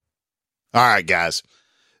All right, guys,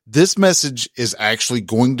 this message is actually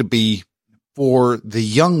going to be for the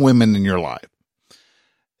young women in your life.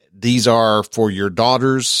 These are for your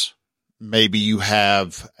daughters. Maybe you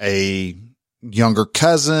have a younger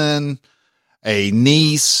cousin, a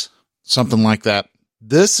niece, something like that.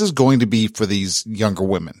 This is going to be for these younger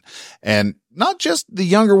women, and not just the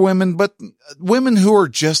younger women, but women who are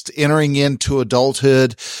just entering into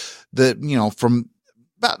adulthood from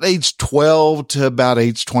about age 12 to about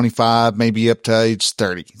age 25, maybe up to age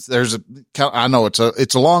 30. I know it's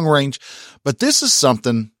a long range, but this is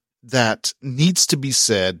something that needs to be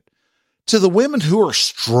said to the women who are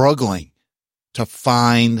struggling to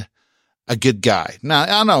find a good guy. Now,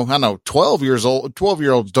 I know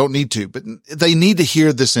 12-year-olds don't need to, but they need to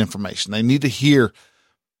hear this information. They need to hear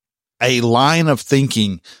a line of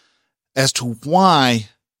thinking as to why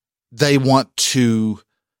they want to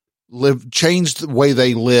change the way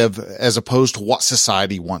they live as opposed to what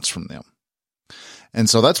society wants from them. And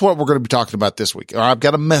so that's what we're going to be talking about this week. I've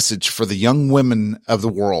got a message for the young women of the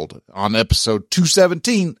world on episode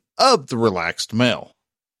 217 of The Relaxed Male.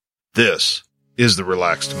 This is The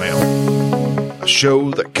Relaxed Male, a show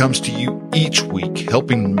that comes to you each week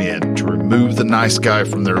helping men to remove the nice guy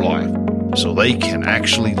from their life so they can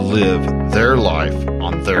actually live their life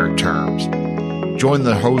on their terms. Join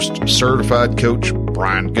the host, certified coach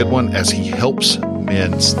Brian Goodwin, as he helps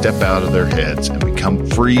men step out of their heads and become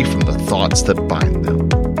free from the thoughts that bind them.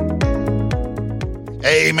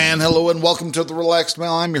 Hey man, hello and welcome to The Relaxed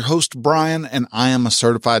Male. I'm your host Brian, and I am a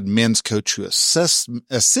certified men's coach who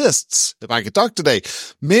assists, if I could talk today,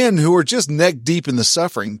 men who are just neck deep in the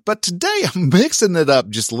suffering. But today I'm mixing it up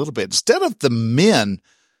just a little bit. Instead of the men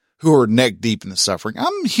who are neck deep in the suffering,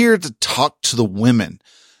 I'm here to talk to the women,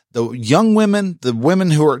 the young women, the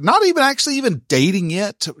women who are not even dating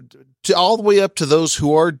yet, to all the way up to those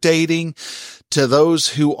who are dating, to those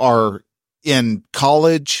who are in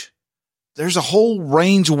college. There's a whole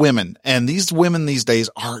range of women, and these women these days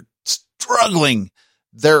are struggling.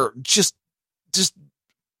 They're just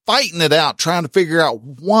fighting it out, trying to figure out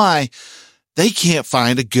why they can't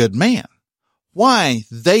find a good man, why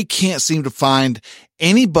they can't seem to find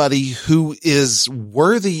anybody who is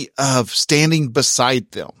worthy of standing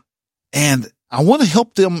beside them. And I want to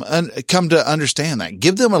help them come to understand that,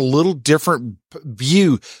 give them a little different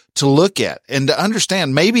view to look at and to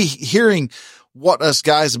understand, maybe hearing what us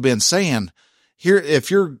guys have been saying here.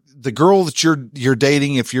 If you're the girl that you're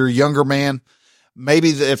dating, if you're a younger man, maybe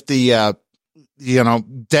if the,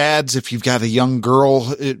 dads, if you've got a young girl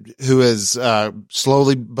who is,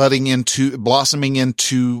 slowly blossoming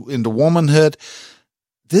into womanhood,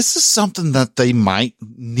 this is something that they might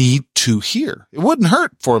need to hear. It wouldn't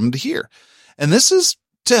hurt for them to hear. And this is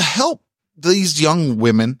to help these young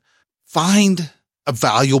women find a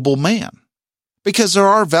valuable man. Because there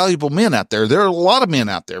are valuable men out there. There are a lot of men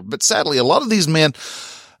out there, but sadly, a lot of these men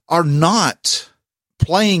are not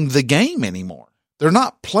playing the game anymore. They're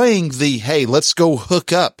not playing the, hey, let's go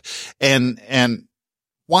hook up. And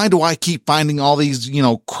why do I keep finding all these,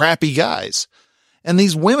 crappy guys? And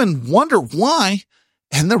these women wonder why.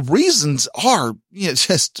 And the reasons are,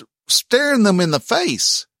 just staring them in the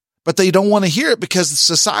face, but they don't want to hear it because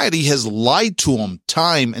society has lied to them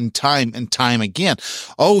time and time and time again.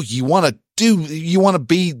 Oh, you want to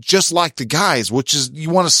be just like the guys, which is you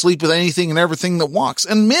want to sleep with anything and everything that walks.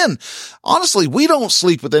 And men, honestly, we don't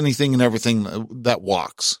sleep with anything and everything that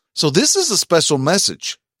walks. So this is a special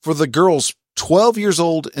message for the girls 12 years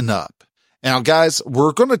old and up. Now, guys,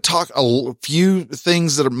 we're going to talk a few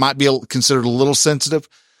things that might be considered a little sensitive,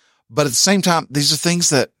 but at the same time, these are things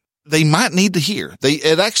that they might need to hear.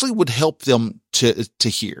 It actually would help them to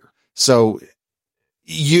hear. So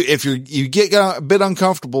if you get a bit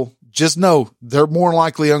uncomfortable, just know they're more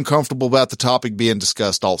likely uncomfortable about the topic being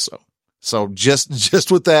discussed also. So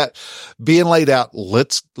just with that being laid out,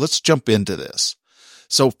 let's jump into this.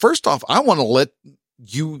 So first off, I want to let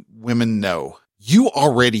you women know you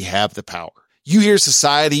already have the power. You hear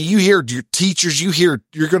society, you hear your teachers, you're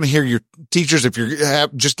going to hear your teachers. If you're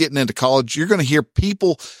just getting into college, you're going to hear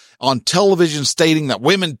people on television stating that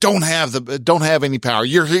women don't have any power.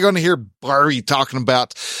 You're going to hear Barry talking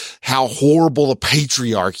about how horrible the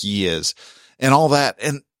patriarchy is and all that.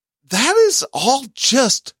 And that is all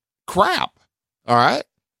just crap. All right.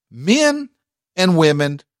 Men and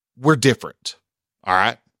women, we're different. All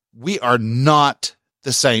right. We are not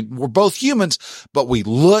the same. We're both humans, but we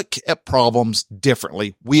look at problems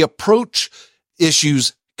differently. We approach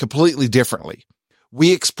issues completely differently.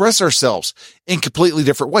 We express ourselves in completely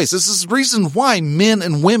different ways. This is the reason why men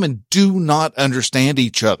and women do not understand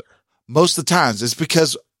each other. Most of the times it's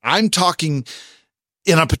because I'm talking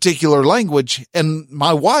in a particular language, and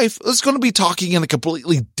my wife is going to be talking in a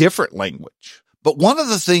completely different language. But one of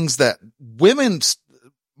the things that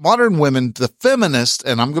modern women, the feminists,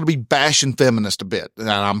 and I'm going to be bashing feminists a bit, and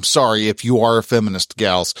I'm sorry if you are a feminist,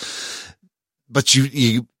 gals, but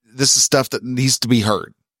this is stuff that needs to be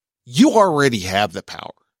heard. You already have the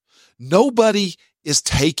power. Nobody is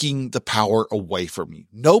taking the power away from you.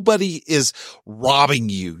 Nobody is robbing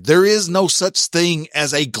you. There is no such thing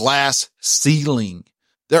as a glass ceiling.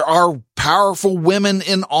 There are powerful women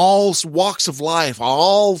in all walks of life,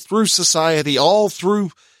 all through society, all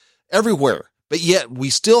through everywhere. But yet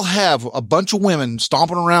we still have a bunch of women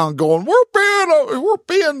stomping around going, we're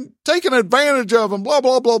being taken advantage of and blah,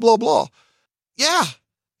 blah, blah, blah, blah. Yeah,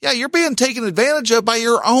 you're being taken advantage of by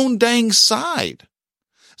your own dang side.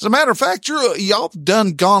 As a matter of fact, y'all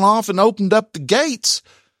done gone off and opened up the gates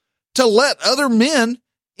to let other men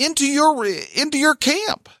into your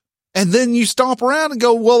camp. And then you stomp around and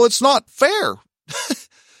go, well, it's not fair.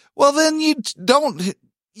 Well, then you don't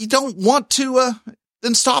want to,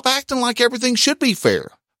 then stop acting like everything should be fair.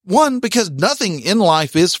 One, because nothing in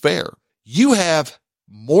life is fair. You have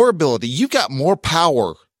more ability. You've got more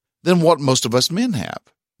power than what most of us men have.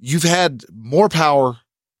 You've had more power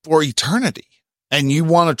for eternity. And you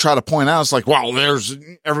want to try to point out, it's like, well,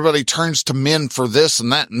 everybody turns to men for this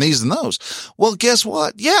and that and these and those. Well, guess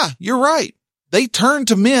what? Yeah, you're right. They turn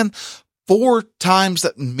to men 4 times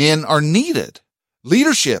that men are needed.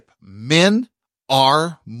 Leadership. Men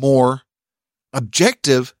are more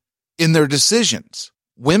objective in their decisions.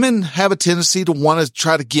 Women have a tendency to want to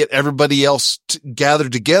try to get everybody else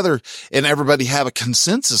gathered together and everybody have a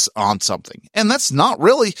consensus on something. And that's not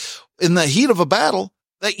really in the heat of a battle.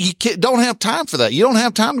 That you don't have time for that. You don't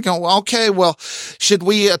have time to go, okay, well, should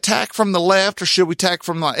we attack from the left or should we attack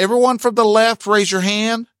from everyone from the left, raise your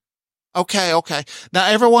hand. Okay. Now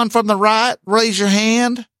everyone from the right, raise your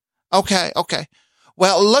hand. Okay.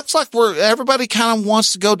 Well, it looks like everybody kind of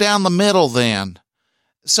wants to go down the middle then.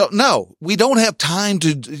 So no, we don't have time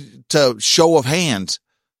to show of hands.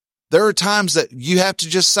 There are times that you have to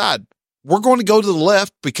just decide, we're going to go to the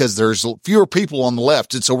left because there's fewer people on the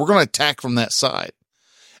left. And so we're going to attack from that side.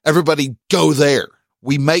 Everybody go there.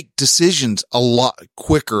 We make decisions a lot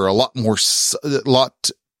quicker, a lot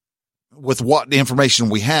with what information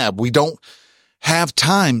we have. We don't have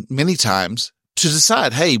time many times to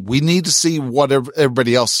decide, hey, we need to see what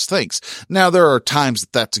everybody else thinks. Now, there are times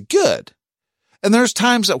that that's good. And there's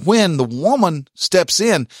times that when the woman steps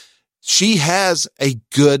in, she has a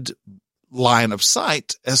good line of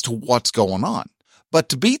sight as to what's going on. But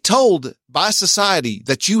to be told by society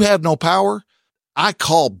that you have no power, I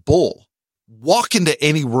call bull. Walk into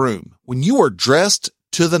any room when you are dressed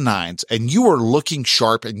to the nines and you are looking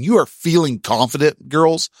sharp and you are feeling confident,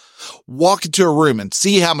 girls. Walk into a room and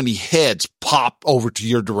see how many heads pop over to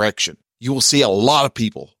your direction. You will see a lot of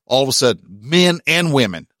people, all of a sudden, men and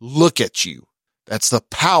women, look at you. That's the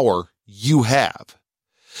power you have.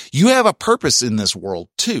 You have a purpose in this world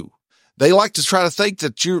too. They like to try to think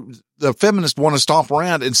that the feminists want to stomp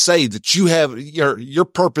around and say that you have your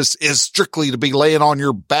purpose is strictly to be laying on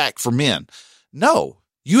your back for men. No,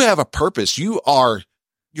 you have a purpose. Your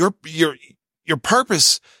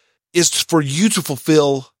purpose is for you to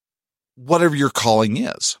fulfill whatever your calling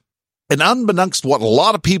is. And unbeknownst to what a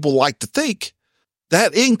lot of people like to think,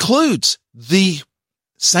 that includes the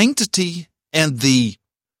sanctity and the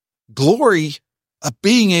glory of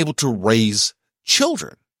being able to raise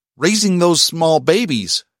children. Raising those small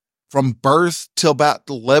babies from birth till about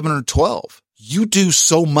 11 or 12. You do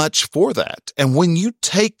so much for that. And when you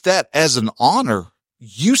take that as an honor,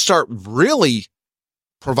 you start really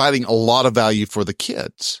providing a lot of value for the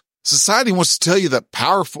kids. Society wants to tell you that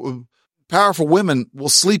powerful women will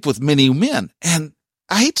sleep with many men. And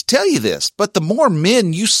I hate to tell you this, but the more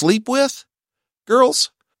men you sleep with,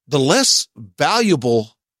 girls, the less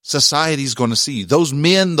valuable society is going to see those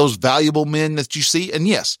men, those valuable men that you see. And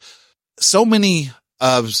yes, so many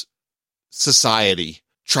of society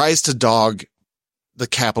tries to dog the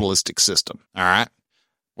capitalistic system. All right.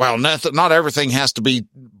 Well, not everything has to be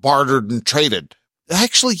bartered and traded.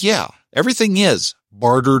 Actually, yeah, everything is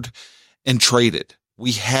bartered and traded.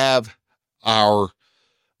 We have our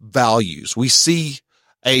values. We see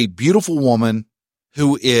a beautiful woman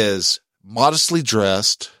who is modestly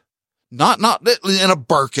dressed, not in a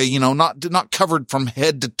burqa, not covered from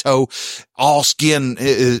head to toe. All skin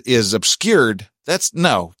is obscured. That's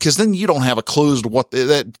no, because then you don't have a clue as to what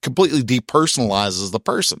that completely depersonalizes the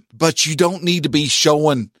person. But you don't need to be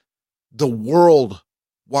showing the world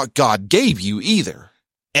what God gave you either.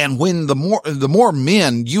 And when the more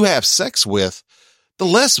men you have sex with, the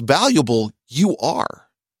less valuable you are.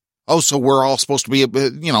 Oh, so we're all supposed to be,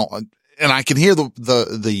 and I can hear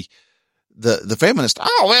the feminist.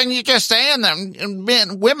 Oh, well, you just saying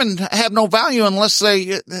that women have no value unless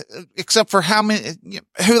except for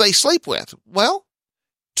who they sleep with. Well,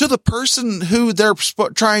 to the person who they're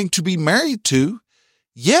trying to be married to,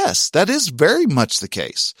 yes, that is very much the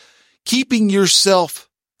case. Keeping yourself,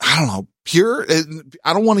 pure.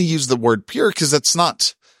 I don't want to use the word pure because that's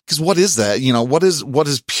not, because what is that? What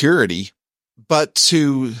is purity? But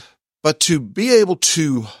to be able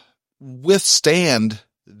to withstand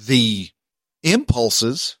the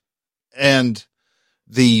impulses and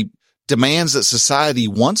the demands that society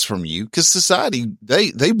wants from you, because society,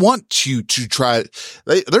 they want you to try,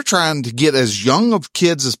 they're trying to get as young of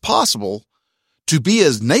kids as possible to be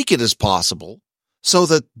as naked as possible so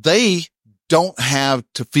that they don't have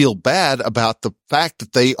to feel bad about the fact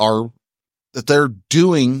that they're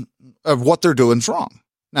doing of what they're doing is wrong.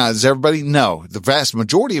 Now, does everybody know the vast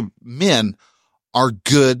majority of men are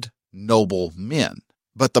good, noble men?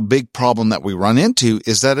 But the big problem that we run into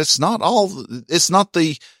is that it's not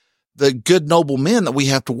the good, noble men that we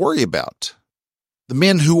have to worry about. The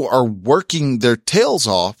men who are working their tails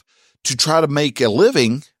off to try to make a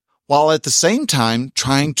living while at the same time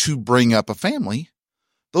trying to bring up a family.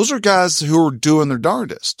 Those are guys who are doing their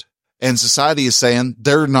darndest. And society is saying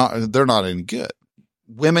they're not any good.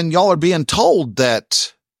 Women, y'all are being told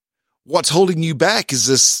that what's holding you back is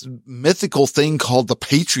this mythical thing called the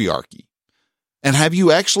patriarchy. And have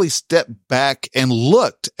you actually stepped back and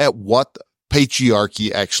looked at what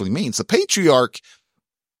patriarchy actually means? The patriarch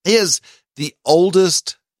is the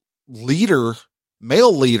oldest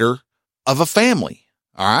male leader of a family.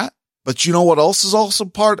 All right. But you know what else is also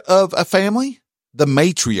part of a family? The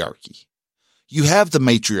matriarchy. You have the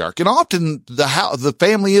matriarch, and often the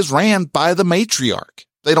family is ran by the matriarch.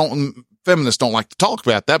 Feminists don't like to talk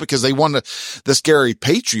about that because they want the scary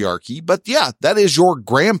patriarchy. But yeah, that is your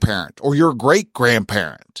grandparent or your great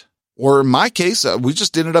grandparent. Or in my case, we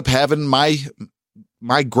just ended up having my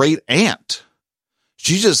great aunt.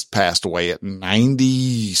 She just passed away at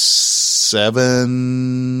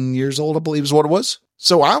 97 years old, I believe is what it was.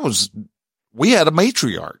 So we had a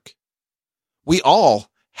matriarch. We're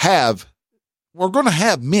going to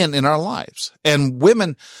have men in our lives, and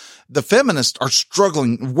women. The feminists are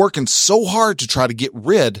struggling, working so hard to try to get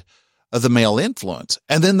rid of the male influence.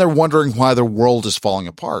 And then they're wondering why their world is falling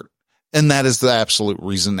apart. And that is the absolute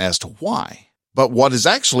reason as to why. But what is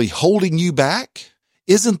actually holding you back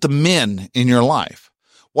isn't the men in your life.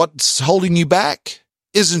 What's holding you back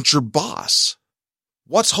isn't your boss.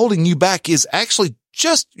 What's holding you back is actually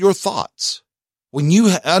just your thoughts. When you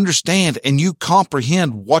understand and you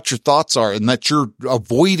comprehend what your thoughts are and that you're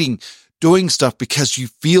avoiding doing stuff because you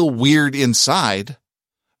feel weird inside.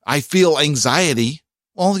 I feel anxiety.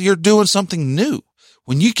 Well, you're doing something new.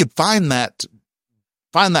 When you could find that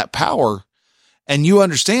power and you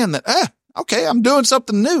understand that, okay, I'm doing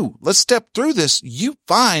something new. Let's step through this. You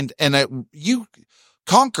find and you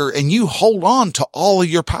conquer and you hold on to all of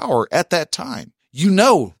your power at that time. You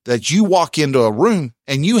know that you walk into a room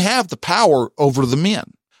and you have the power over the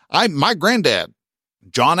men. My granddad,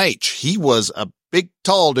 John H., he was a big,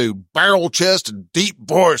 tall dude, barrel chest and deep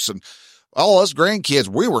voice. And all us grandkids,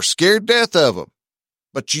 we were scared to death of him.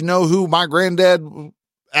 But you know who my granddad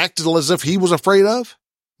acted as if he was afraid of?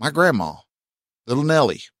 My grandma, little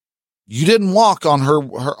Nellie. You didn't walk on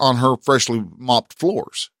her freshly mopped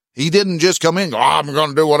floors. He didn't just come in and go, I'm going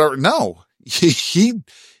to do whatever. No, he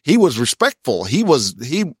was respectful. He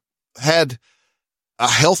had a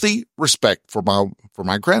healthy respect for my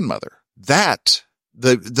grandmother. That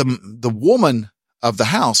the woman of the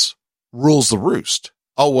house rules the roost.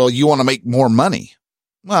 Oh, well, you want to make more money.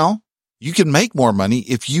 Well, you can make more money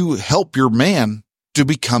if you help your man to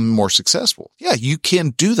become more successful. Yeah, you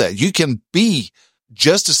can do that. You can be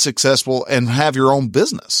just as successful and have your own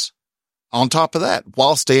business on top of that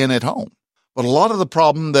while staying at home. But a lot of the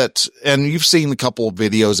problem and you've seen a couple of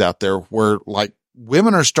videos out there where like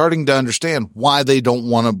women are starting to understand why they don't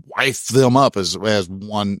want to wife them up, as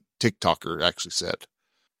one TikToker actually said.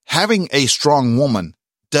 Having a strong woman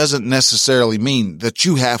doesn't necessarily mean that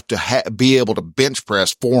you have to be able to bench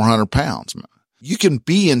press 400 pounds. You can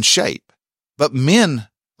be in shape, but men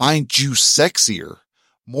find you sexier,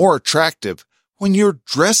 more attractive when you're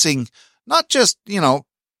dressing, not just, you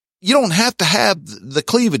don't have to have the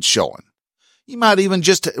cleavage showing. You might even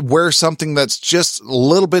just wear something that's just a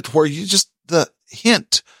little bit where you just the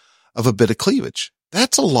hint of a bit of cleavage.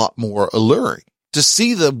 That's a lot more alluring. To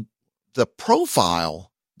see the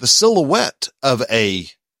profile, the silhouette of a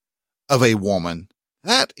woman,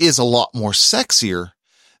 that is a lot more sexier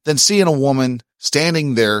than seeing a woman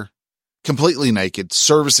standing there completely naked,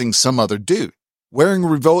 servicing some other dude. Wearing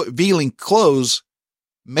revealing clothes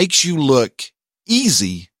makes you look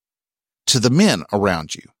easy to the men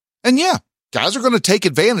around you. And yeah, guys are going to take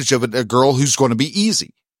advantage of a girl who's going to be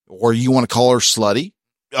easy. Or you want to call her slutty?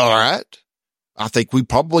 All right. I think we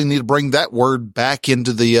probably need to bring that word back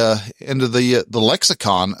into the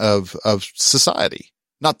lexicon of society.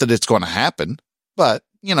 Not that it's going to happen, but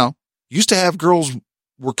used to have girls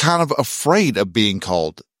were kind of afraid of being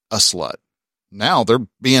called a slut. Now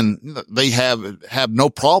they have no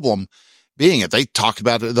problem being it. They talk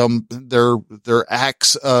about it, their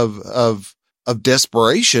acts of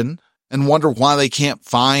desperation, and wonder why they can't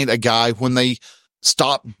find a guy when they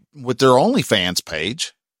stop with their OnlyFans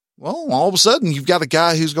page. Well, all of a sudden you've got a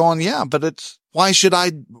guy who's going, yeah, but what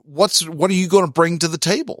are you going to bring to the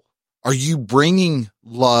table? Are you bringing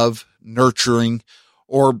love, nurturing,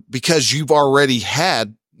 or because you've already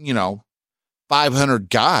had, 500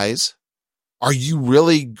 guys, are you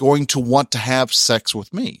really going to want to have sex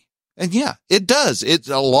with me? And yeah, it does.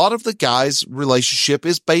 A lot of the guys' relationship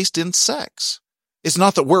is based in sex. It's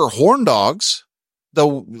not that we're horn dogs,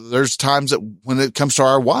 though there's times that when it comes to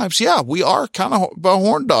our wives, yeah, we are kind of a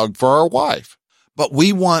horn dog for our wife, but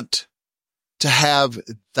we want to have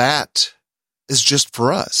that is just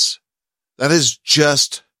for us. That is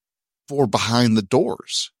just for behind the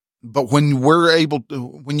doors. But when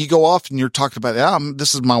when you go off and you're talking about,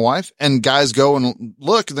 this is my wife, and guys go and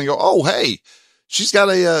look and they go, oh, hey, she's got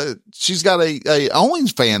a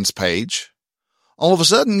OnlyFans page. All of a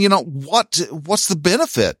sudden, what's the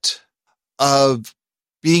benefit of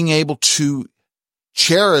being able to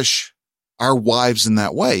cherish our wives in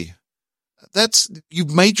that way?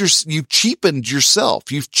 You've cheapened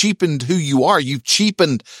yourself. You've cheapened who you are. You've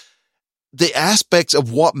cheapened the aspects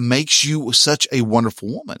of what makes you such a wonderful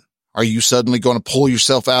woman. Are you suddenly going to pull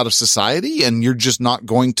yourself out of society and you're just not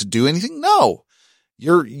going to do anything? No,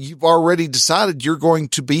 you've already decided you're going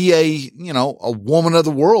to be a woman of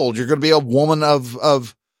the world. You're going to be a woman of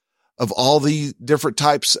all the different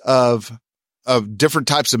types of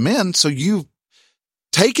men. So you've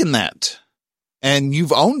taken that and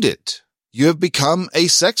you've owned it. You have become a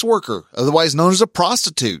sex worker, otherwise known as a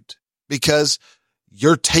prostitute, because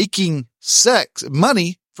you're taking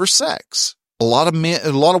money for sex. A lot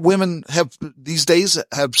of women these days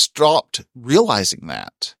have stopped realizing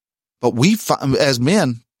that. But we, as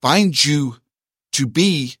men, find you to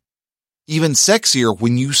be even sexier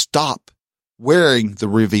when you stop wearing the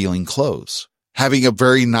revealing clothes. Having a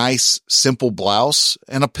very nice, simple blouse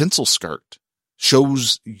and a pencil skirt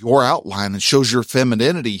shows your outline and shows your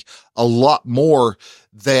femininity a lot more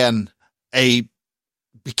than a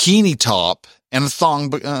bikini top and a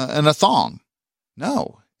thong.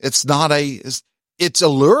 No, it's not it's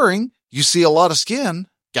alluring. You see a lot of skin.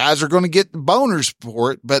 Guys are going to get boners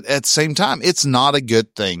for it, but at the same time, it's not a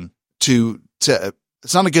good thing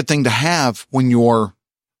it's not a good thing to have when you're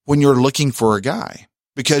looking for a guy,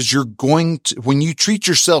 because when you treat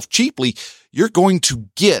yourself cheaply, you're going to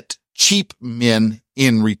get cheap men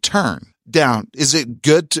in return. Is it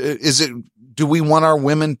good? Do we want our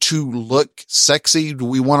women to look sexy? Do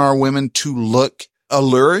we want our women to look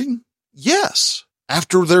alluring? Yes.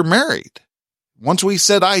 After they're married. Once we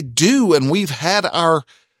said, I do, and we've had our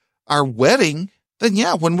wedding, then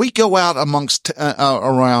yeah, when we go out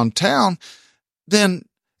around town, then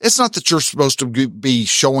it's not that you're supposed to be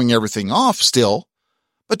showing everything off still,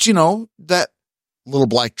 but that little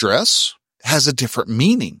black dress has a different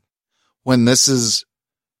meaning when this is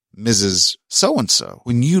Mrs. So-and-so.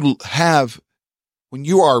 When you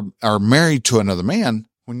are married to another man,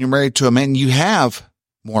 when you're married to a man, you have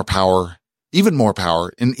more power, even more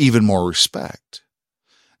power, and even more respect.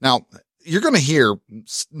 Now, you're going to hear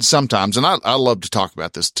sometimes, and I love to talk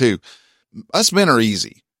about this too. Us men are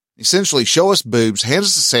easy. Essentially, show us boobs, hand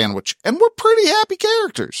us a sandwich, and we're pretty happy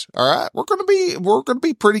characters. All right. We're going to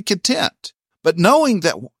be pretty content. But knowing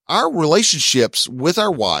that our relationships with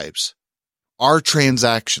our wives are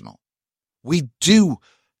transactional. We do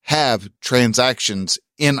have transactions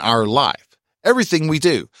in our life. Everything we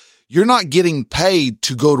do. You're not getting paid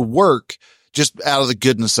to go to work just out of the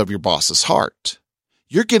goodness of your boss's heart.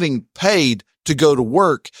 You're getting paid to go to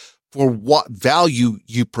work for what value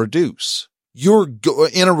you produce. You're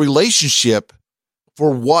in a relationship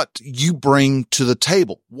for what you bring to the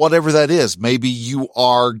table, whatever that is. Maybe you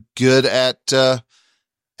are good at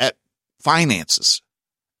finances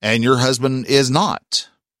and your husband is not.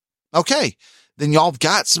 Okay. Then y'all have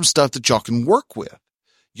got some stuff that y'all can work with.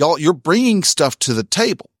 You're bringing stuff to the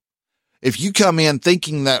table. If you come in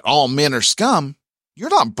thinking that all men are scum, you're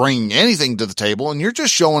not bringing anything to the table, and you're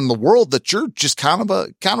just showing the world that you're just kind of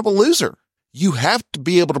a loser. You have to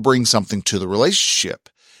be able to bring something to the relationship.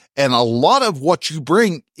 And a lot of what you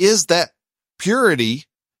bring is that purity.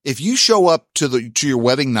 If you show up to your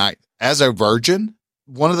wedding night as a virgin,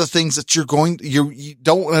 one of the things that you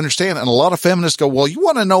don't understand, and a lot of feminists go, well, you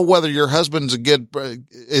want to know whether your husband's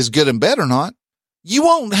is good in bed or not. You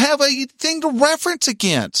won't have a thing to reference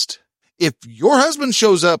against. If your husband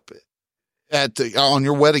shows up on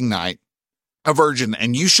your wedding night, a virgin,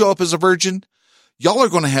 and you show up as a virgin, y'all are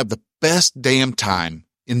going to have the best damn time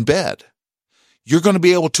in bed. You're going to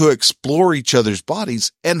be able to explore each other's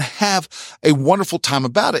bodies and have a wonderful time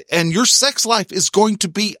about it. And your sex life is going to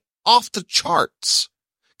be off the charts.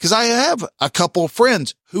 Because I have a couple of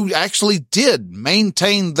friends who actually did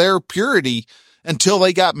maintain their purity until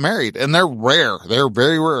they got married. And they're rare. They're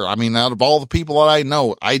very rare. I mean, out of all the people that I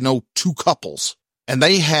know 2 couples. And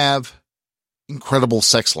they have incredible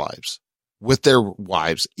sex lives with their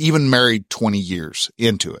wives, even married 20 years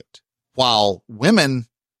into it. While women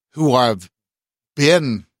who have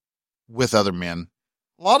been with other men,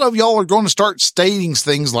 a lot of y'all are going to start stating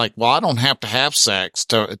things like, well, I don't have to have sex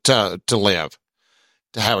to live,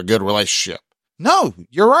 to have a good relationship. No,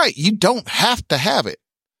 you're right. You don't have to have it.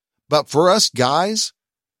 But for us guys,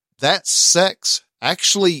 that sex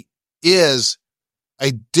actually is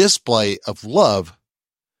a display of love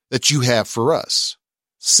that you have for us.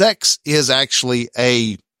 Sex is actually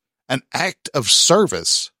an act of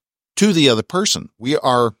service to the other person.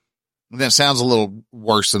 That sounds a little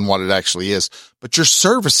worse than what it actually is, but you're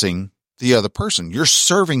servicing the other person. You're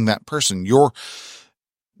serving that person.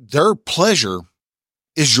 Their pleasure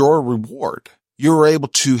is your reward. You're able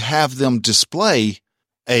to have them display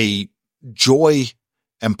a joy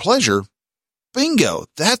and pleasure. Bingo.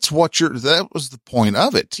 That was the point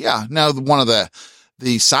of it. Yeah. Now, one of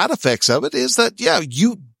the side effects of it is that, yeah,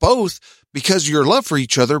 you both, because of your love for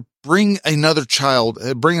each other, bring another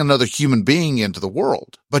human being into the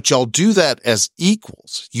world. But y'all do that as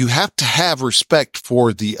equals. You have to have respect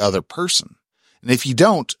for the other person. And if you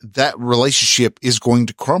don't, that relationship is going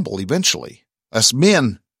to crumble eventually. Us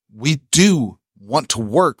men, we do want to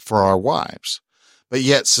work for our wives, but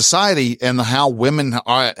yet society and how women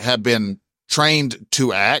have been trained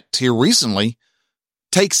to act here recently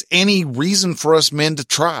takes any reason for us men to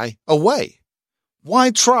try away.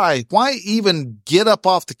 Why try? Why even get up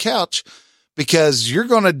off the couch? Because you're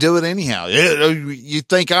going to do it anyhow. You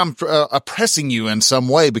think I'm oppressing you in some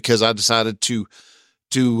way because I decided to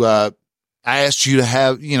ask you to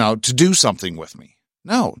have, to do something with me.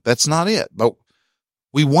 No, that's not it. But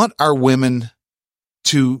we want our women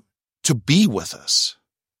to be with us.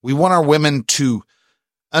 We want our women to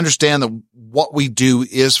understand that what we do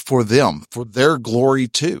is for them, for their glory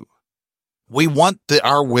too. We want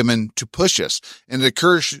our women to push us and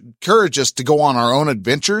encourage us to go on our own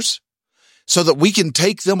adventures so that we can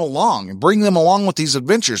take them along and bring them along with these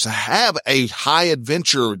adventures, have a high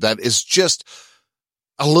adventure that is just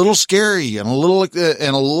a little scary and a little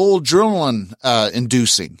adrenaline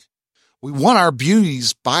inducing. We want our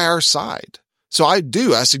beauties by our side. So I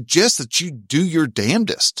suggest that you do your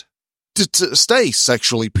damnedest to stay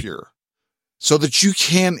sexually pure so that you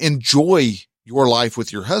can enjoy your life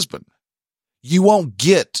with your husband. You won't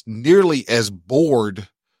get nearly as bored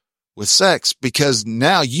with sex because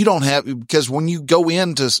now because when you go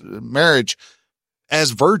into marriage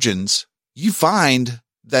as virgins, you find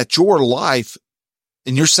that your life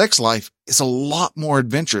and your sex life is a lot more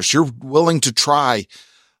adventurous. You're willing to try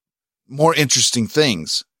more interesting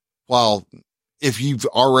things. While if you've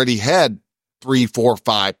already had 3, 4,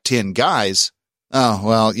 5, 10 guys, oh,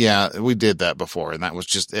 well, yeah, we did that before. And that was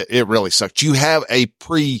just, it really sucked. You have a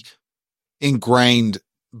ingrained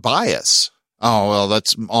bias. Oh, well,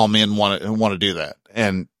 that's all men want to do that.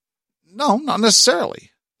 And no, not necessarily.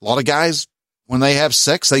 A lot of guys, when they have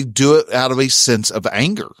sex, they do it out of a sense of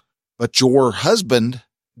anger, but your husband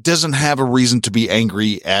doesn't have a reason to be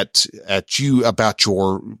angry at you about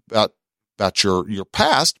your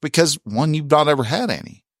past because one, you've not ever had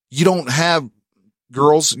any. You don't have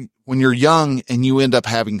girls when you're young and you end up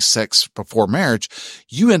having sex before marriage,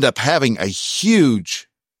 you end up having a huge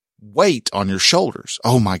weight on your shoulders.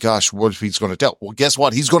 Oh my gosh, what if he's going to tell? Well, guess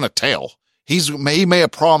what? He's going to tell. He may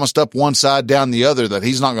have promised up one side, down the other that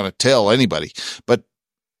he's not going to tell anybody, but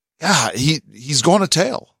yeah, he's going to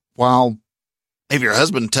tell. While if your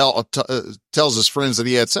husband tells his friends that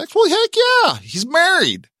he had sex, well, heck yeah, he's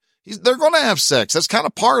married. They're going to have sex. That's kind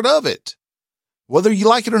of part of it. Whether you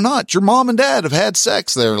like it or not, your mom and dad have had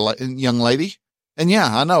sex there, young lady. And yeah,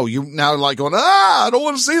 I know you now like going, I don't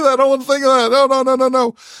want to see that. I don't want to think of that.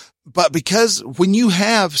 No. But because when you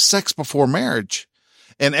have sex before marriage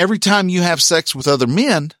and every time you have sex with other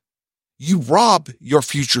men, you rob your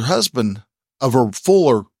future husband of a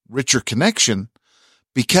fuller, richer connection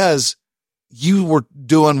because you were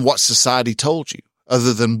doing what society told you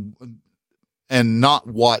and not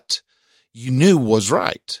what you knew was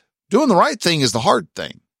right. Doing the right thing is the hard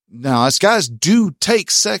thing. Now, us guys do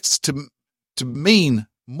take sex to mean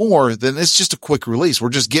more than it's just a quick release. We're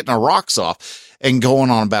just getting our rocks off and going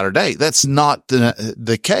on about our day. That's not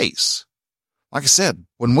the case. Like I said,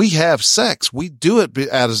 when we have sex, we do it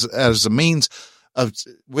as a means of,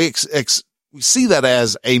 we see that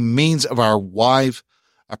as a means of our wife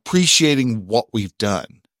appreciating what we've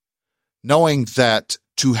done, knowing that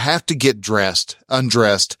to have to get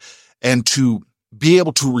undressed, and to be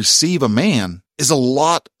able to receive a man is a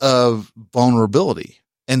lot of vulnerability.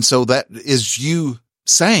 And so that is you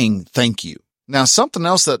saying thank you. Now, something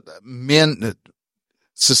else that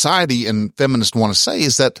society and feminists want to say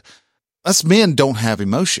is that us men don't have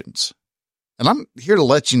emotions. And I'm here to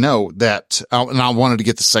let you know that, and I wanted to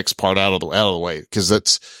get the sex part out of the way because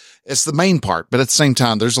it's the main part. But at the same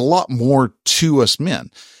time, there's a lot more to us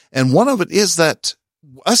men. And one of it is that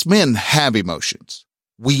us men have emotions.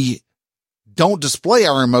 We don't display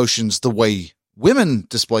our emotions the way women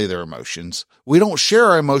display their emotions. We don't share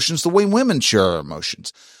our emotions the way women share our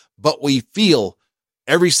emotions, but we feel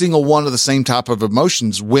every single one of the same type of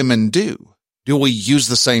emotions women do. Do we use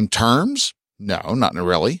the same terms? No, not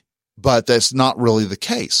really, but that's not really the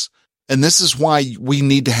case. And this is why we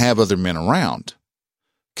need to have other men around.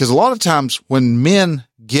 Because a lot of times when men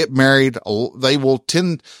get married, they will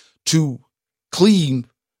tend to cleave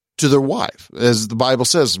to their wife. As the Bible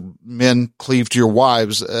says, men cleave to your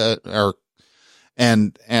wives,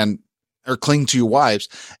 and cling to your wives.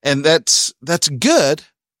 And that's good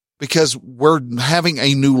because we're having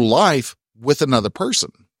a new life with another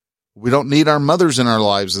person. We don't need our mothers in our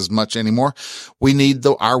lives as much anymore. We need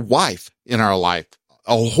our wife in our life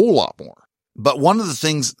a whole lot more. But one of the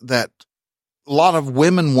things that a lot of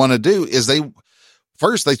women want to do is they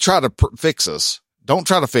try to fix us. Don't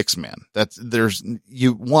try to fix men.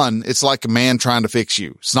 It's like a man trying to fix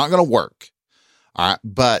you. It's not going to work. All right.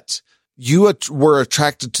 But you were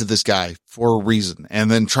attracted to this guy for a reason, and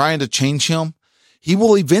then trying to change him, he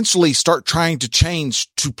will eventually start trying to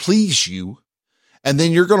change to please you. And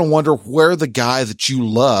then you're going to wonder where the guy that you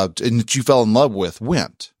loved and that you fell in love with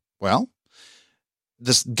went. Well,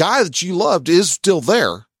 this guy that you loved is still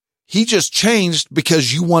there. He just changed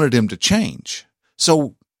because you wanted him to change.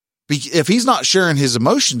 So if he's not sharing his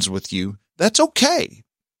emotions with you, that's okay.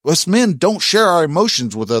 Us men don't share our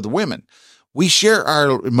emotions with other women. We share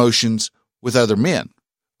our emotions with other men,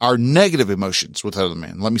 our negative emotions with other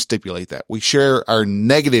men. Let me stipulate that. We share our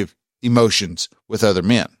negative emotions with other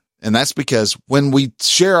men. And that's because when we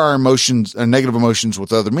share our emotions, our negative emotions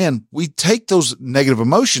with other men, we take those negative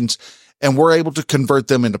emotions and we're able to convert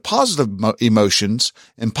them into positive emotions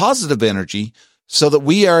and positive energy so that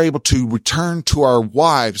we are able to return to our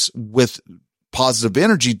wives with positive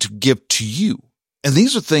energy to give to you. And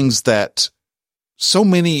these are things that so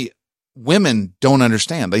many women don't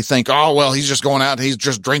understand. They think, oh, well, he's just going out. He's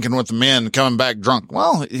just drinking with the men, coming back drunk.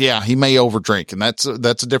 Well, yeah, he may overdrink, and that's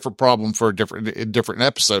a different problem for a different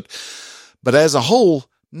episode. But as a whole,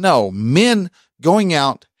 no, men going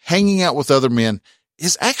out, hanging out with other men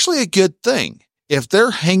is actually a good thing if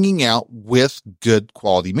they're hanging out with good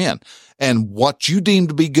quality men. And what you deem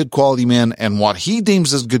to be good quality men and what he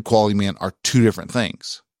deems as good quality men are two different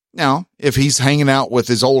things. Now, if he's hanging out with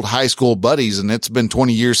his old high school buddies and it's been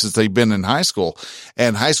 20 years since they've been in high school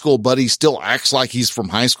and high school buddy still acts like he's from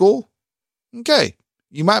high school, okay,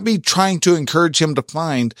 you might be trying to encourage him to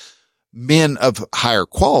find men of higher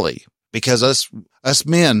quality, because us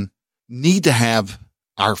men need to have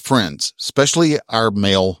our friends, especially our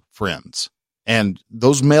male friends. And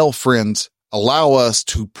those male friends allow us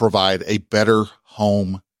to provide a better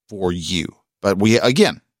home for you. But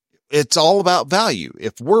it's all about value.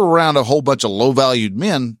 If we're around a whole bunch of low valued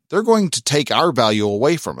men, they're going to take our value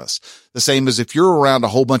away from us. The same as if you're around a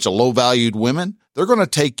whole bunch of low valued women, they're going to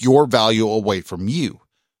take your value away from you.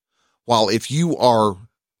 While if you are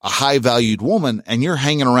a high valued woman and you're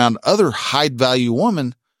hanging around other high value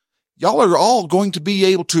women, y'all are all going to be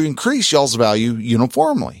able to increase y'all's value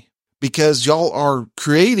uniformly because y'all are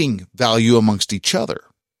creating value amongst each other.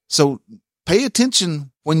 So pay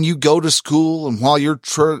attention when you go to school and while you're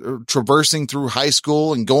traversing through high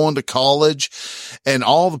school and going to college and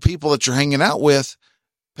all the people that you're hanging out with,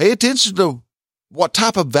 pay attention to what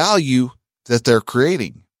type of value that they're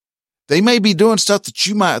creating. They may be doing stuff that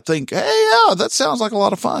you might think, hey, yeah, that sounds like a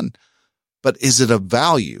lot of fun. But is it a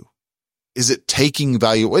value? Is it taking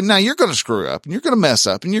value? Well, now you're going to screw up and you're going to mess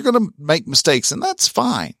up and you're going to make mistakes, and that's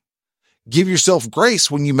fine. Give yourself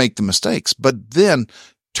grace when you make the mistakes, but then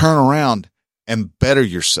turn around and better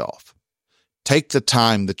yourself. Take the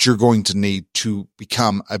time that you're going to need to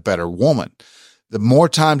become a better woman. The more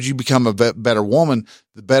times you become a better woman,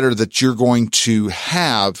 the better that you're going to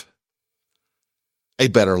have a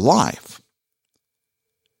better life.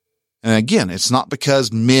 And again, it's not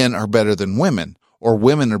because men are better than women or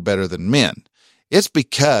women are better than men. It's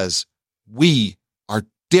because we are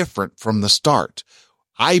different from the start.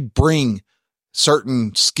 I bring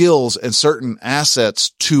certain skills and certain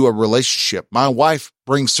assets to a relationship. My wife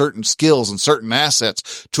brings certain skills and certain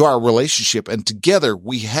assets to our relationship, and together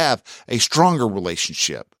we have a stronger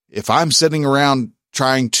relationship. If I'm sitting around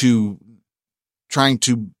trying to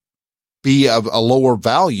be of a lower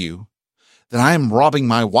value, then I am robbing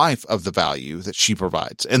my wife of the value that she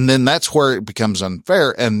provides. And then that's where it becomes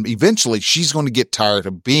unfair. And eventually she's going to get tired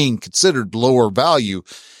of being considered lower value,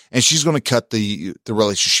 and she's going to cut the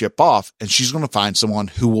relationship off, and she's going to find someone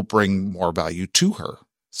who will bring more value to her.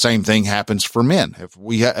 Same thing happens for men.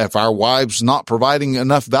 If our wives not providing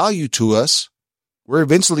enough value to us, we're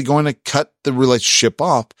eventually going to cut the relationship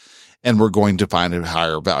off, and we're going to find a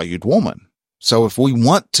higher valued woman. So if we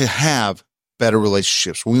want to have better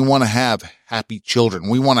relationships, we want to have happy children,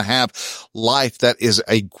 we want to have life that is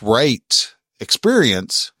a great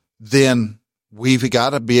experience, then we've got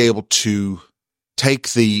to be able to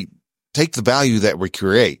take the value that we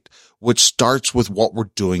create, which starts with what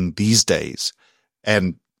we're doing these days,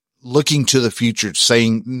 and looking to the future,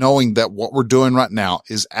 knowing that what we're doing right now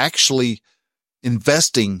is actually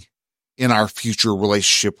investing in our future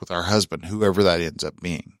relationship with our husband, whoever that ends up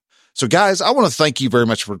being. So guys, I want to thank you very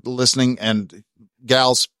much for listening, and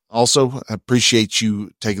gals, also I appreciate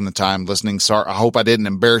you taking the time listening. Sorry, I hope I didn't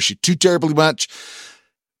embarrass you too terribly much.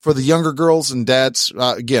 For the younger girls and dads,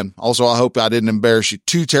 again, also, I hope I didn't embarrass you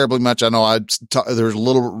too terribly much. I know there's a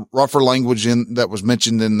little rougher language that was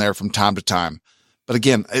mentioned in there from time to time. But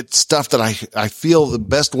again, it's stuff that I feel the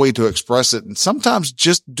best way to express it. And sometimes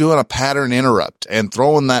just doing a pattern interrupt and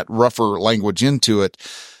throwing that rougher language into it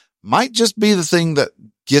might just be the thing that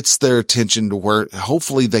gets their attention, to where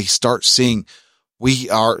hopefully they start seeing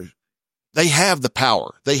they have the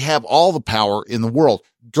power. They have all the power in the world.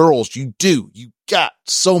 Girls, you got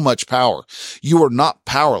so much power. You are not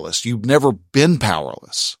powerless. You've never been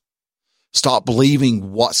powerless. Stop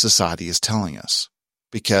believing what society is telling us,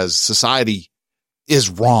 because society is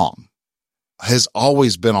wrong, has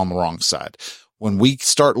always been on the wrong side. When we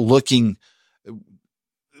start looking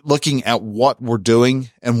at what we're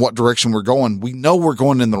doing and what direction we're going, we know we're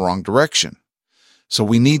going in the wrong direction. So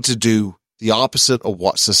we need to do the opposite of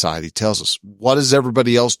what society tells us. What is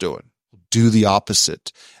everybody else doing? Do the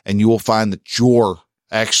opposite, and you will find that you're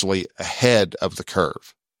actually ahead of the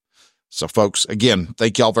curve. So folks, again,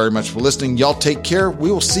 thank y'all very much for listening. Y'all take care. We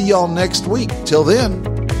will see y'all next week. Till then,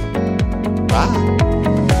 bye.